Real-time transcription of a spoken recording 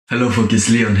Hello folks, it's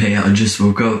Leon here. I just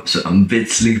woke up, so I'm a bit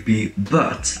sleepy,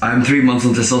 but I'm 3 months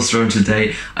on testosterone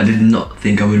today. I did not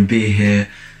think I would be here,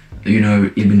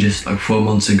 even just like 4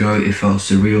 months ago. It felt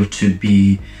surreal to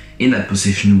be in that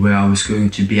position where I was going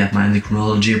to be at my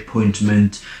endocrinology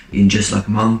appointment in just like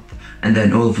a month, and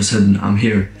then all of a sudden I'm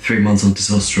here, 3 months on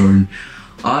testosterone.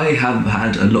 I have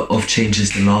had a lot of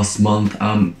changes the last month.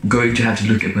 I'm going to have to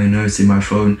look at my notes in my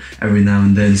phone every now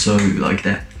and then, so like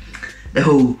that. The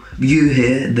whole view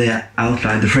here, the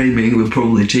outline, the framing will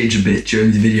probably change a bit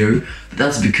during the video, but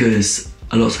that's because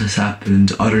a lot has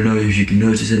happened. I don't know if you can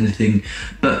notice anything,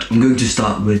 but I'm going to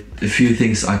start with a few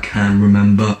things I can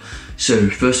remember. So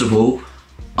first of all,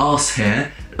 arse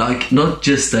hair, like not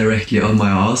just directly on my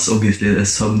arse, obviously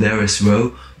there's some there as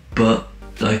well, but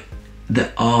like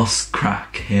the arse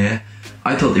crack here,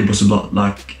 I thought it was a lot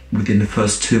like within the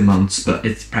first 2 months, but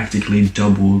it's practically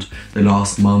doubled the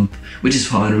last month, which is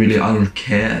fine, really. I don't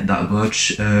care that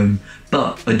much,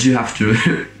 but I do have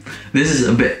to this is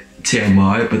a bit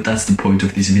TMI, but that's the point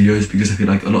of these videos, because I feel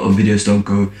like a lot of videos don't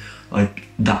go like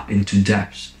that into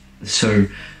depth, so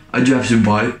I do have to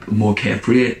wipe more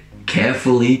carefully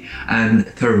and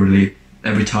thoroughly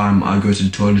every time I go to the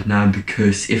toilet now,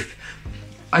 because if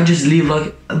I just leave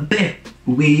like a bit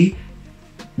wee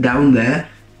down there,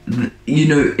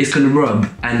 it's gonna rub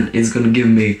and it's gonna give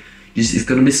me it's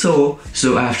gonna be sore,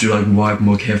 so I have to like wipe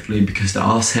more carefully, because the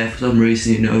arse hair for some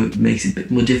reason makes it a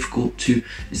bit more difficult to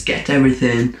just get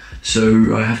everything,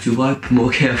 so I have to wipe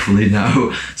more carefully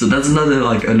now. So that's another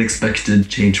like unexpected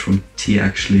change from T,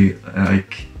 actually,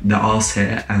 like the arse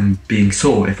hair and being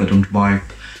sore if I don't wipe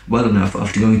well enough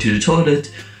after going to the toilet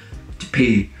to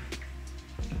pee.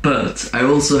 But I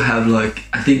also have like,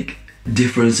 I think,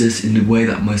 differences in the way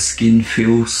that my skin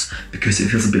feels, because it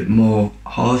feels a bit more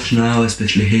harsh now,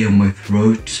 especially here on my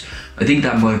throat. I think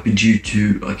that might be due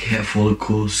to like hair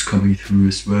follicles coming through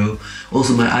as well.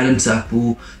 Also my Adam's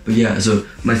apple, but yeah, so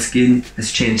my skin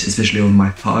has changed, especially on my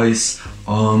thighs,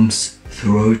 arms,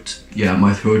 throat. Yeah,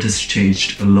 my throat has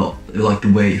changed a lot, like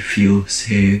the way it feels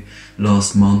here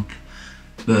last month.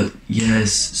 But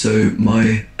yes, so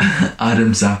my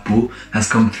Adam's apple has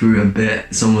come through a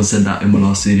bit. Someone said that in my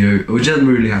last video, which I'm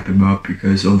really happy about,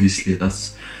 because obviously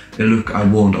that's the look I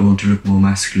want. I want to look more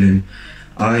masculine.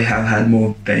 I have had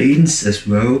more veins as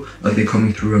well, like they're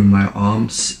coming through on my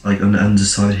arms, like on the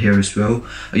underside here as well.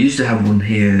 I used to have one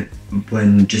here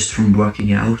when just from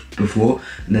working out before,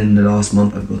 and then the last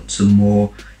month I've got some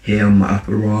more here on my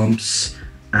upper arms,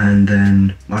 and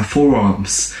then my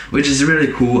forearms, which is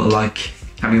really cool. I like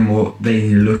having a more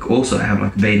veiny look. Also I have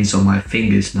like veins on my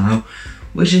fingers now,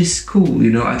 which is cool,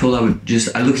 I thought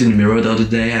I looked in the mirror the other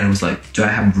day and I was like, do I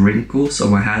have wrinkles on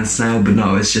my hands now? But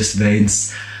no, it's just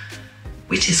veins,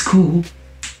 which is cool.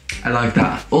 I like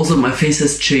that. Also my face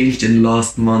has changed in the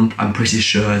last month, I'm pretty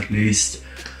sure, at least.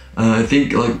 I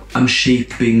think like I'm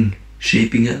shaping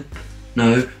up,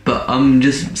 no, but I'm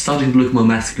just starting to look more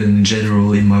masculine in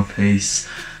general in my face.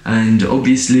 And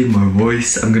obviously my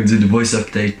voice, I'm gonna do the voice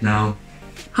update now.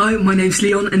 Hi, my name's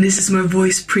Leon and this is my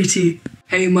voice pre-T.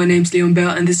 Hey, my name's Leon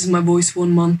Bell and this is my voice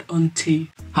 1 month on T.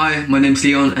 Hi, my name's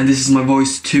Leon and this is my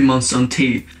voice 2 months on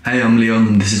T. Hey, I'm Leon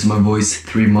and this is my voice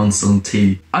 3 months on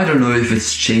T. I don't know if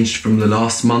it's changed from the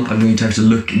last month. I'm going to have to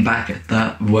look back at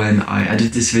that when I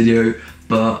edit this video,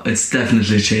 but it's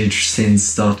definitely changed since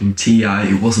starting T.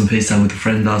 I was on FaceTime with a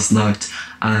friend last night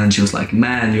and she was like,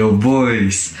 man, your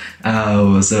voice.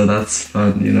 So that's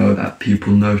fun, that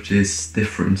people notice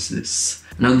differences.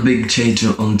 Another big change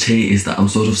on T is that I'm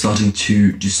sort of starting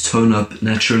to just tone up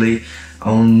naturally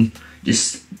on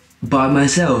just by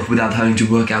myself without having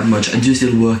to work out much. I do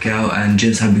still work out and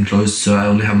gyms have been closed, so I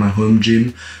only have my home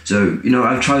gym. So,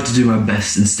 I've tried to do my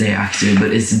best and stay active,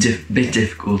 but it's a bit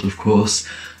difficult, of course.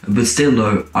 But still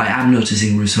though, I am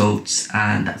noticing results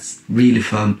and that's really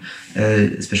fun,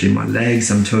 especially my legs.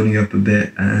 I'm toning up a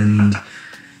bit and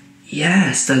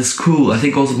yes, that's cool. I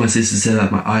think also my sister said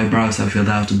that my eyebrows have filled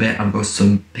out a bit. I've got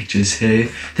some pictures here.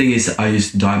 Thing is, I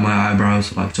used to dye my eyebrows,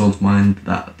 so like don't mind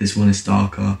that this one is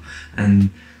darker and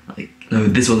like, no,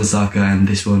 this one is darker and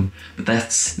this one. But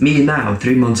that's me now,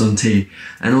 3 months on T.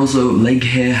 And also leg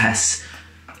hair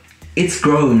it's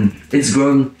grown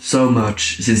so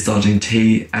much since starting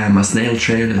T, and my snail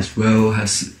trail as well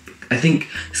has, I think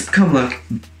it's become like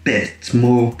a bit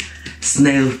more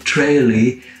snail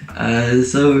traily.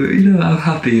 So I'm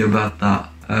happy about that.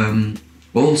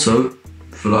 Also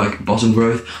for like bottom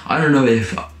growth, I don't know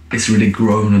if it's really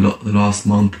grown a lot the last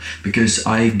month because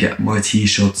I get my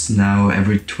T-shots now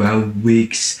every 12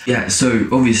 weeks. Yeah, so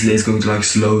obviously it's going to like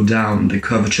slow down the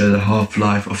curvature, the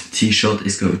half-life of the T-shot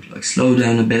is going to like slow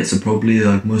down a bit. So probably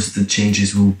like most of the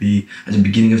changes will be at the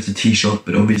beginning of the T-shot,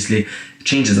 but obviously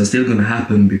changes are still going to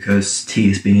happen because T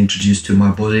is being introduced to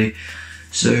my body.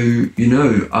 So, you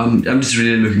know, I'm just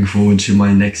really looking forward to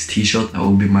my next T-shot. That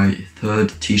will be my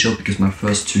 3rd T-shot because my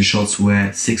first 2 shots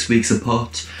were 6 weeks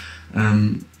apart.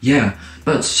 Yeah,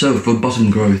 but so for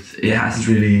bottom growth, it hasn't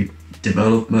really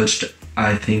developed much,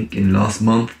 I think, in the last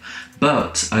month.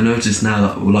 But I noticed now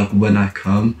that like when I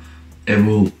come, it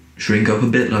will shrink up a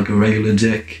bit like a regular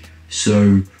dick.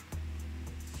 So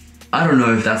I don't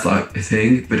know if that's like a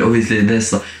thing, but obviously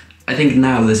there's like, I think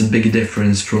now there's a bigger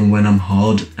difference from when I'm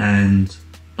hard and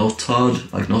not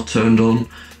hard, like not turned on.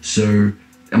 So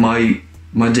my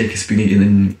dick is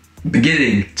beginning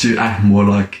to act more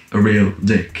like a real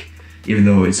dick, even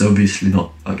though it's obviously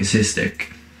not like a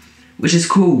cystic, which is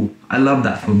cool. I love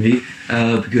that for me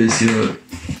because, you know,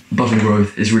 bottom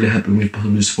growth is really helping with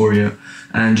bottom dysphoria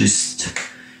and just,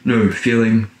 you know,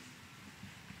 feeling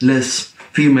less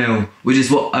female, which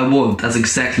is what I want. That's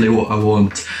exactly what I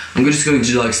want. I'm just going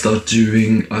to like start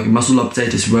doing like a muscle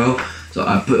update as well. So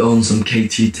I put on some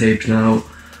KT tape now.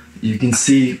 You can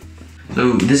see.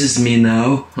 So this is me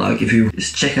now. Like if you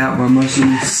just check out my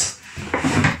muscles,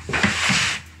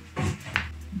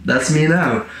 that's me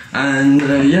now. And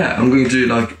yeah, I'm going to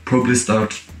like probably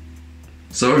start.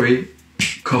 Sorry,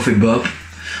 coffee burp.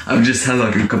 I've just had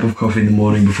like a cup of coffee in the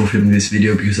morning before filming this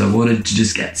video because I wanted to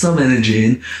just get some energy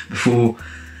in before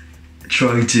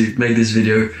trying to make this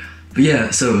video. But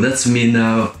yeah, so that's me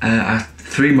now at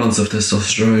 3 months of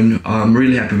testosterone. I'm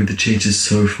really happy with the changes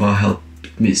so far,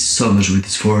 helped me so much with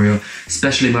dysphoria,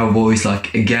 especially my voice.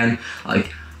 Like again,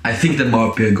 like I think there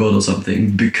might be a god or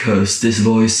something because this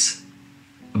voice,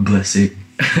 a blessing.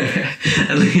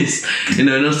 At least, you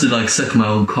know, not to like suck my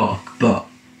own cock, but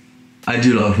I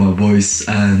do love my voice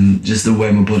and just the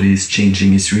way my body is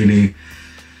changing is really,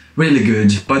 really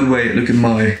good. By the way, look at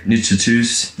my new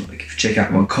tattoos. Like if you check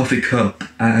out my coffee cup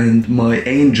and my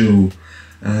angel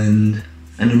and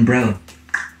an umbrella.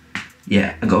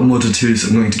 Yeah, I got more tattoos.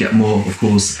 I'm going to get more, of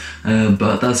course,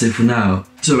 but that's it for now.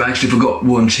 So I actually forgot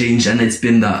one change, and it's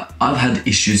been that I've had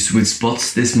issues with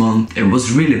spots this month. It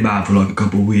was really bad for like a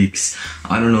couple of weeks.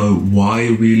 I don't know why,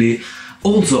 really.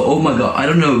 Also, oh my god, I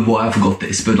don't know why I forgot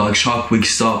this, but like Shark Week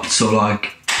stopped, so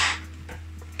like,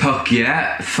 fuck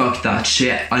yeah, fuck that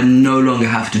shit. I no longer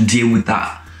have to deal with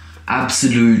that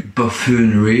absolute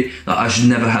buffoonery that I should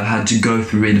never have had to go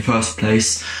through in the first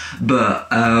place. But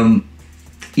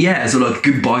yeah, so like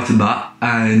goodbye to that,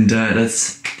 and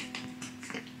let's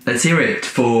hear it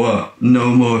for no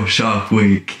more Shark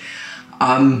Week.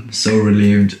 I'm so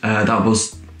relieved. That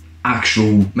was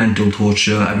actual mental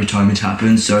torture every time it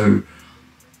happened, so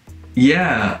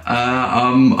yeah,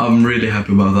 I'm really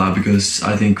happy about that because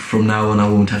I think from now on I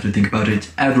won't have to think about it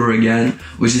ever again,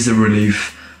 which is a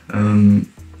relief.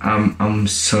 I'm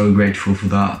so grateful for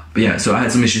that. But yeah, so I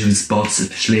had some issues with spots,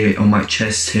 especially on my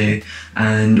chest here,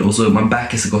 and also my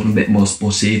back has gotten a bit more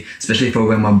spotty, especially if I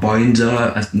wear my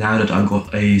binder. Now that I've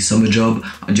got a summer job,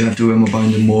 I do have to wear my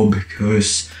binder more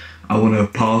because I want to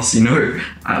pass, you know,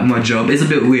 at my job. It's a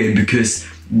bit weird because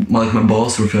like my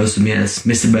boss refers to me as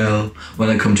Mr. Bell when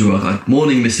I come to work, like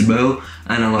morning Mr. Bell,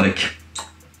 and I'm like,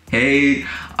 hey,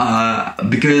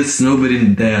 because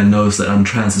nobody there knows that I'm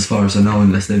trans as far as I know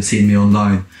unless they've seen me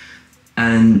online.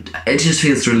 And it just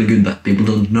feels really good that people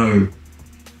don't know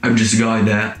I'm just a guy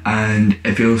there, and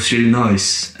it feels really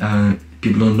nice.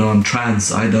 People don't know I'm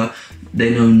trans either. They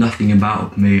know nothing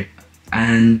about me,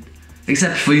 and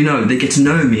except for, you know, they get to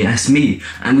know me as me,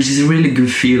 and which is a really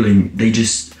good feeling. They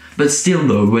just, but still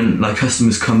though, when like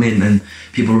customers come in and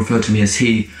people refer to me as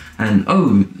he, and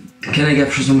oh, can I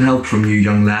get some help from you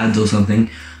young lads or something,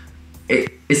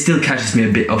 it still catches me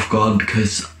a bit off guard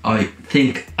because I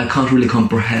think I can't really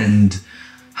comprehend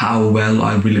how well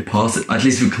I really pass it, at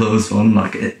least with clothes on.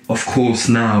 Like, of course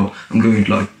now I'm going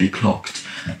to like be clocked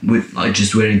with like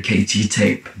just wearing KT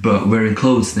tape, but wearing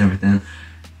clothes and everything,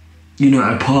 you know,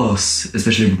 I pass,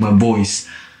 especially with my voice.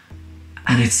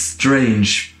 And it's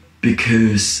strange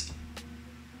because,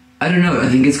 I don't know, I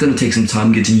think it's gonna take some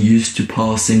time getting used to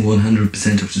passing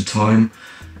 100% of the time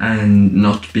and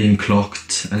not being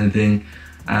clocked anything.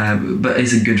 But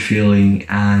it's a good feeling,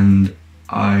 and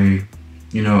I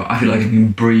feel like I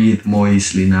can breathe more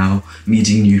easily now,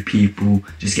 meeting new people,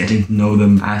 just getting to know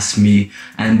them as me,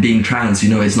 and being trans, you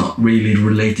know, it's not really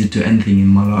related to anything in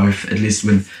my life, at least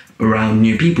when around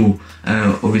new people.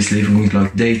 Obviously if I'm going to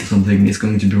like date or something, it's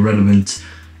going to be relevant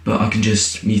but I can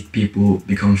just meet people,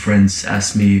 become friends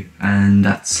as me, and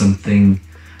that's something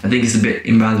I think is a bit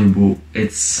invaluable.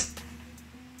 It's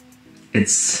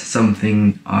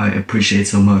something I appreciate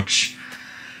so much.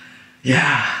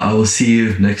 Yeah, I will see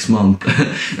you next month.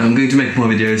 I'm going to make more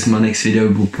videos. My next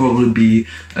video will probably be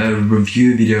a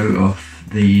review video of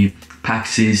the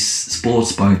Paxis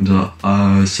sports binder.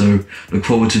 So look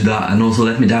forward to that, and also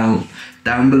let me know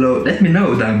down below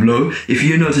if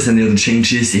you notice any other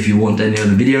changes, if you want any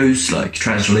other videos like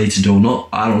trans related or not.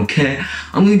 I don't care,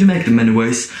 I'm going to make them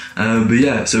anyways. But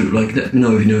yeah, so like let me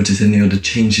know if you notice any other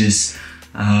changes.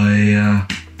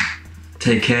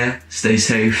 Take care, stay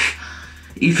safe,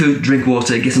 eat food, drink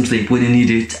water, get some sleep when you need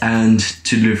it, and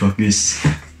toodaloo fuckers.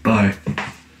 Bye.